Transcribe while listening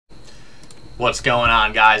What's going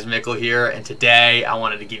on, guys? Mikkel here, and today I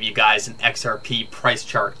wanted to give you guys an XRP price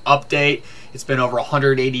chart update. It's been over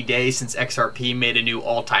 180 days since XRP made a new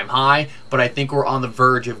all-time high, but I think we're on the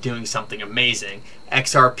verge of doing something amazing.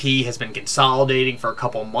 XRP has been consolidating for a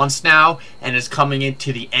couple months now and is coming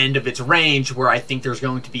into the end of its range where I think there's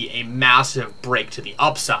going to be a massive break to the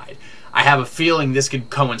upside. I have a feeling this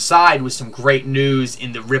could coincide with some great news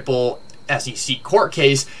in the Ripple SEC court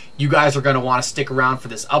case. You guys are going to want to stick around for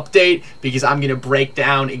this update because I'm going to break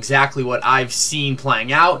down exactly what I've seen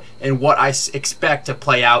playing out and what I expect to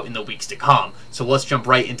play out in the weeks to come. So let's jump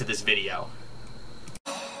right into this video.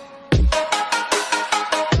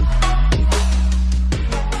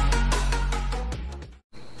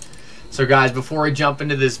 So guys, before we jump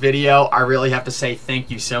into this video, I really have to say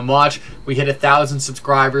thank you so much. We hit 1,000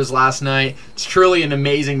 subscribers last night. It's truly an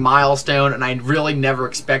amazing milestone, and I really never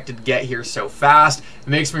expected to get here so fast. It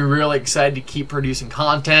makes me really excited to keep producing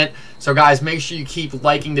content. So guys, make sure you keep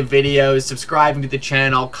liking the videos, subscribing to the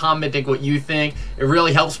channel, commenting what you think. It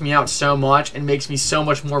really helps me out so much and makes me so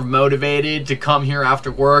much more motivated to come here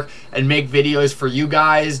after work and make videos for you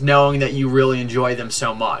guys, knowing that you really enjoy them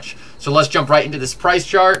so much. So let's jump right into this price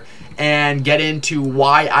chart and get into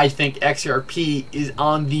why I think XRP is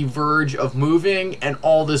on the verge of moving and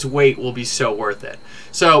all this wait will be so worth it.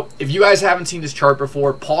 So if you guys haven't seen this chart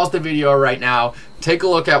before, pause the video right now, take a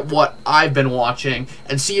look at what I've been watching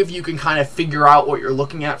and see if you can kind of figure out what you're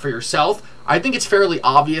looking at for yourself. I think it's fairly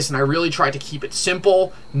obvious, and I really try to keep it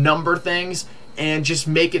simple, number things, and just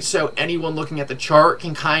make it so anyone looking at the chart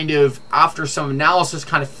can kind of, after some analysis,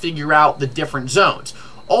 kind of figure out the different zones.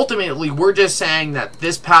 Ultimately, we're just saying that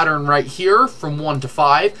this pattern right here from 1 to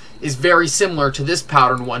 5 is very similar to this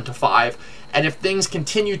pattern 1 to 5. And if things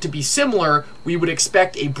continue to be similar, we would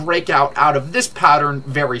expect a breakout out of this pattern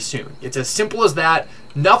very soon. It's as simple as that.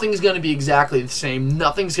 Nothing's going to be exactly the same.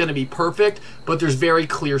 Nothing's going to be perfect, but there's very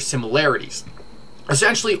clear similarities.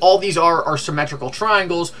 Essentially, all these are symmetrical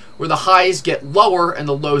triangles where the highs get lower and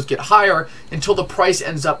the lows get higher until the price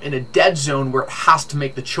ends up in a dead zone where it has to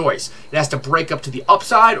make the choice. It has to break up to the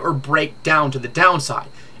upside or break down to the downside.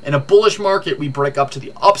 In a bullish market, we break up to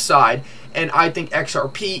the upside, and I think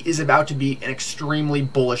XRP is about to be an extremely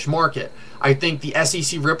bullish market. I think the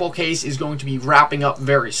SEC Ripple case is going to be wrapping up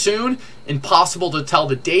very soon. Impossible to tell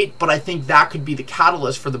the date, but I think that could be the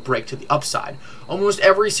catalyst for the break to the upside. Almost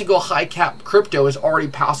every single high cap crypto has already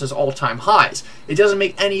passed its all-time highs. It doesn't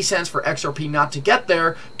make any sense for XRP not to get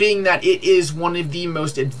there, being that it is one of the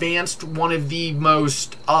most advanced, one of the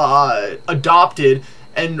most adopted,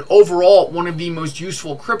 and overall one of the most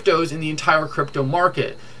useful cryptos in the entire crypto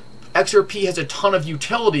market. XRP has a ton of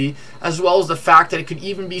utility, as well as the fact that it could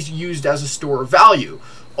even be used as a store of value.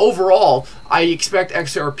 Overall, I expect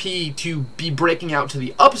XRP to be breaking out to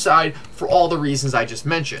the upside for all the reasons I just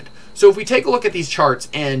mentioned. So if we take a look at these charts,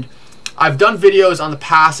 and I've done videos on the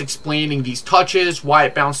past explaining these touches, why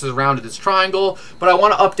it bounces around to this triangle, but I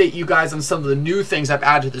want to update you guys on some of the new things I've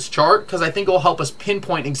added to this chart because I think it will help us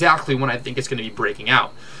pinpoint exactly when I think it's going to be breaking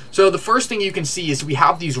out. So the first thing you can see is we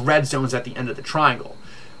have these red zones at the end of the triangle.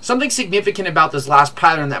 Something significant about this last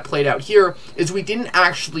pattern that played out here is we didn't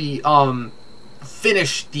actually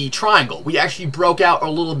finish the triangle. We actually broke out a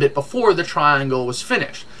little bit before the triangle was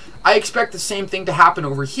finished. I expect the same thing to happen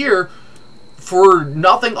over here for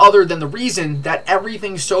nothing other than the reason that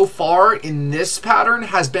everything so far in this pattern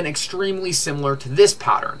has been extremely similar to this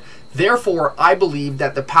pattern. Therefore, I believe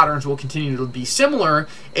that the patterns will continue to be similar,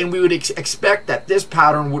 and we would expect that this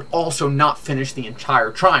pattern would also not finish the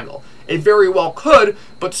entire triangle. It very well could,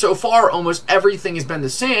 but so far almost everything has been the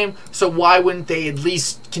same, so why wouldn't they at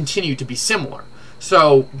least continue to be similar?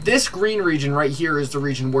 So this green region right here is the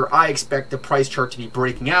region where I expect the price chart to be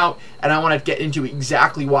breaking out, and I want to get into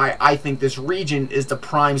exactly why I think this region is the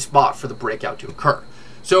prime spot for the breakout to occur.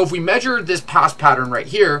 So if we measure this past pattern right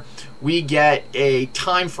here, we get a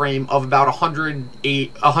time frame of about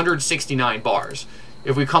 169 bars.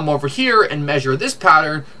 If we come over here and measure this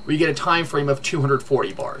pattern, we get a time frame of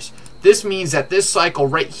 240 bars. This means that this cycle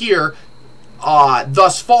right here,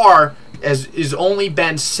 thus far, is only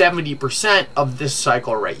been 70% of this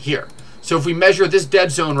cycle right here. So if we measure this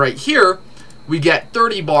dead zone right here, we get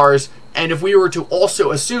 30 bars. And if we were to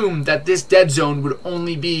also assume that this dead zone would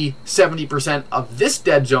only be 70% of this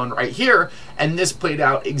dead zone right here, and this played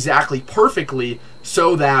out exactly perfectly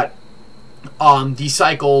so that the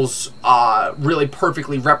cycles really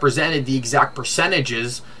perfectly represented the exact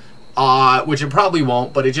percentages, which it probably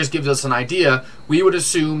won't, but it just gives us an idea, we would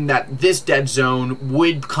assume that this dead zone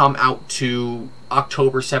would come out to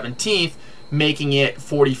October 17th, making it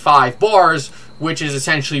 45 bars, which is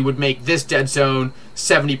essentially would make this dead zone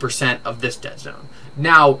 70% of this dead zone.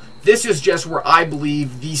 Now, this is just where I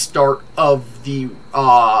believe the start of the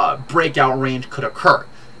breakout range could occur.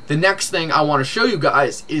 The next thing I want to show you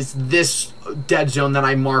guys is this dead zone that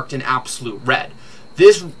I marked in absolute red.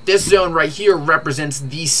 This zone right here represents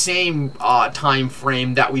the same time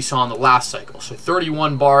frame that we saw in the last cycle. So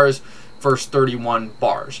 31 bars versus 31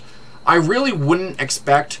 bars. I really wouldn't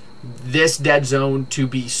expect this dead zone to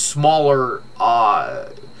be smaller,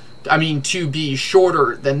 to be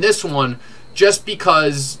shorter than this one, just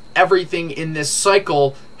because everything in this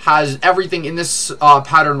cycle everything in this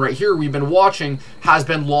pattern right here we've been watching has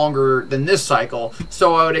been longer than this cycle.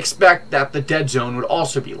 So I would expect that the dead zone would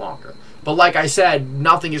also be longer. But like I said,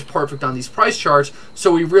 nothing is perfect on these price charts,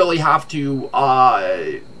 so we really have to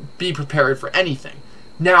be prepared for anything.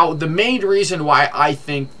 Now, the main reason why I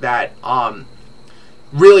think that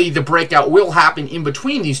really the breakout will happen in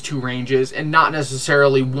between these two ranges and not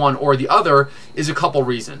necessarily one or the other is a couple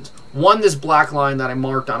reasons. One, this black line that I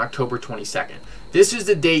marked on October 22nd. This is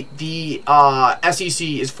the date the SEC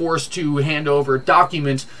is forced to hand over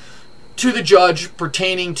documents to the judge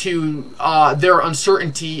pertaining to their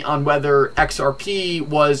uncertainty on whether XRP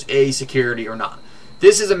was a security or not.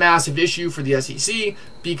 This is a massive issue for the SEC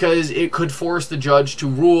because it could force the judge to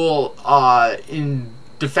rule in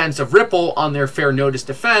defense of Ripple on their fair notice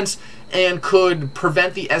defense and could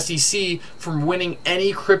prevent the SEC from winning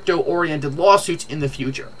any crypto-oriented lawsuits in the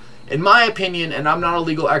future. In my opinion, and I'm not a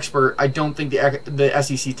legal expert, I don't think the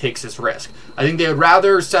SEC takes this risk. I think they would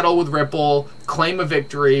rather settle with Ripple, claim a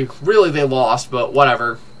victory, really they lost, but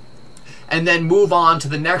whatever, and then move on to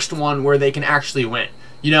the next one where they can actually win.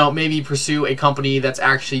 You know, maybe pursue a company that's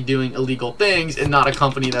actually doing illegal things and not a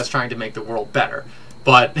company that's trying to make the world better.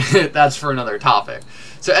 But that's for another topic.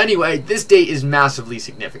 So anyway, this date is massively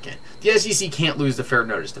significant. The SEC can't lose the fair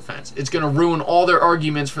notice defense. It's going to ruin all their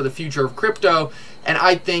arguments for the future of crypto, and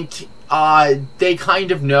I think they kind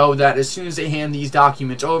of know that as soon as they hand these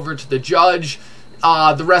documents over to the judge,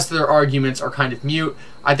 the rest of their arguments are kind of mute.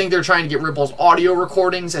 I think they're trying to get Ripple's audio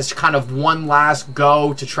recordings as kind of one last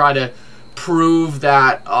go to try to prove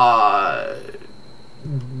that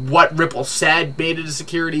what Ripple said made it a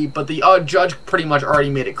security, but the judge pretty much already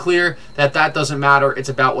made it clear that that doesn't matter. It's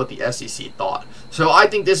about what the SEC thought. So I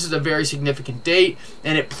think this is a very significant date,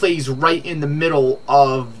 and it plays right in the middle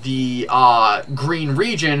of the green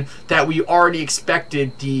region that we already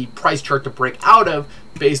expected the price chart to break out of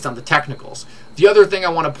based on the technicals. The other thing I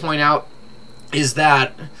want to point out is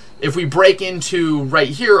that if we break into right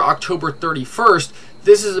here, October 31st,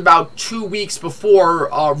 this is about 2 weeks before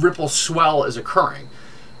Ripple swell is occurring.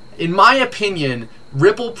 In my opinion,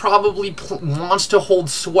 Ripple probably wants to hold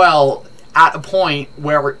swell at a point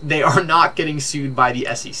where they are not getting sued by the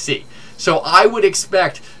SEC. So I would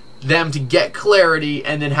expect them to get clarity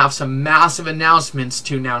and then have some massive announcements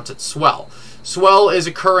to announce its swell. Swell is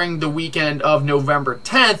occurring the weekend of November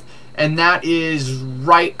 10th, and that is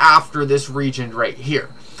right after this region right here.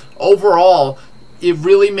 Overall, it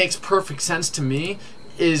really makes perfect sense to me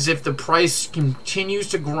is if the price continues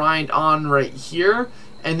to grind on right here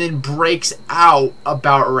and then breaks out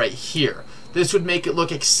about right here. This would make it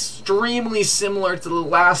look extremely similar to the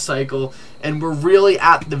last cycle, and we're really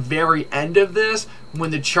at the very end of this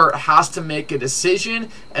when the chart has to make a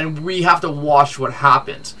decision and we have to watch what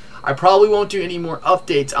happens. I probably won't do any more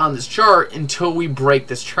updates on this chart until we break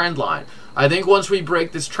this trend line. I think once we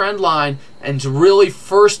break this trend line and to really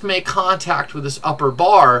first make contact with this upper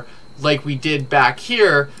bar like we did back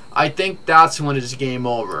here, I think that's when it's game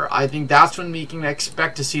over. I think that's when we can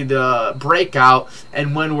expect to see the breakout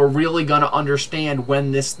and when we're really going to understand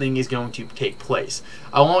when this thing is going to take place.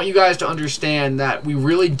 I want you guys to understand that we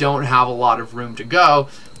really don't have a lot of room to go.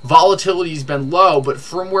 Volatility's been low, but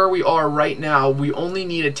from where we are right now, we only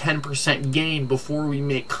need a 10% gain before we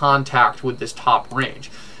make contact with this top range.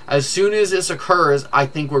 As soon as this occurs, I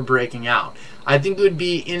think we're breaking out. I think it would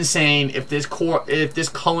be insane if this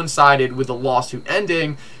coincided with the lawsuit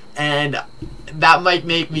ending, and that might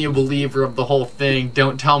make me a believer of the whole thing.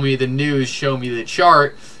 Don't tell me the news, show me the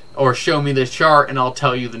chart, or show me the chart and I'll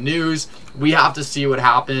tell you the news. We have to see what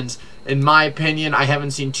happens. In my opinion, I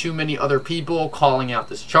haven't seen too many other people calling out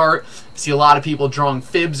this chart. I see a lot of people drawing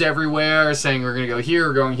fibs everywhere, saying we're going to go here,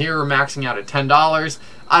 we're going here, we're maxing out at $10.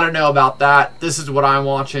 I don't know about that. This is what I'm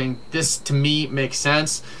watching. This, to me, makes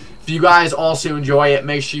sense. If you guys also enjoy it,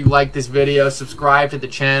 make sure you like this video, subscribe to the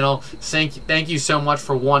channel. Thank you so much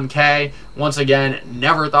for 1K. Once again,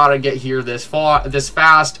 never thought I'd get here this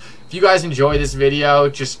fast. If you guys enjoy this video,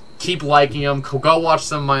 just keep liking them. Go watch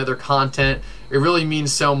some of my other content. It really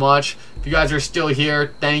means so much. If you guys are still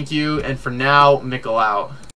here, thank you. And for now, Mikkel out.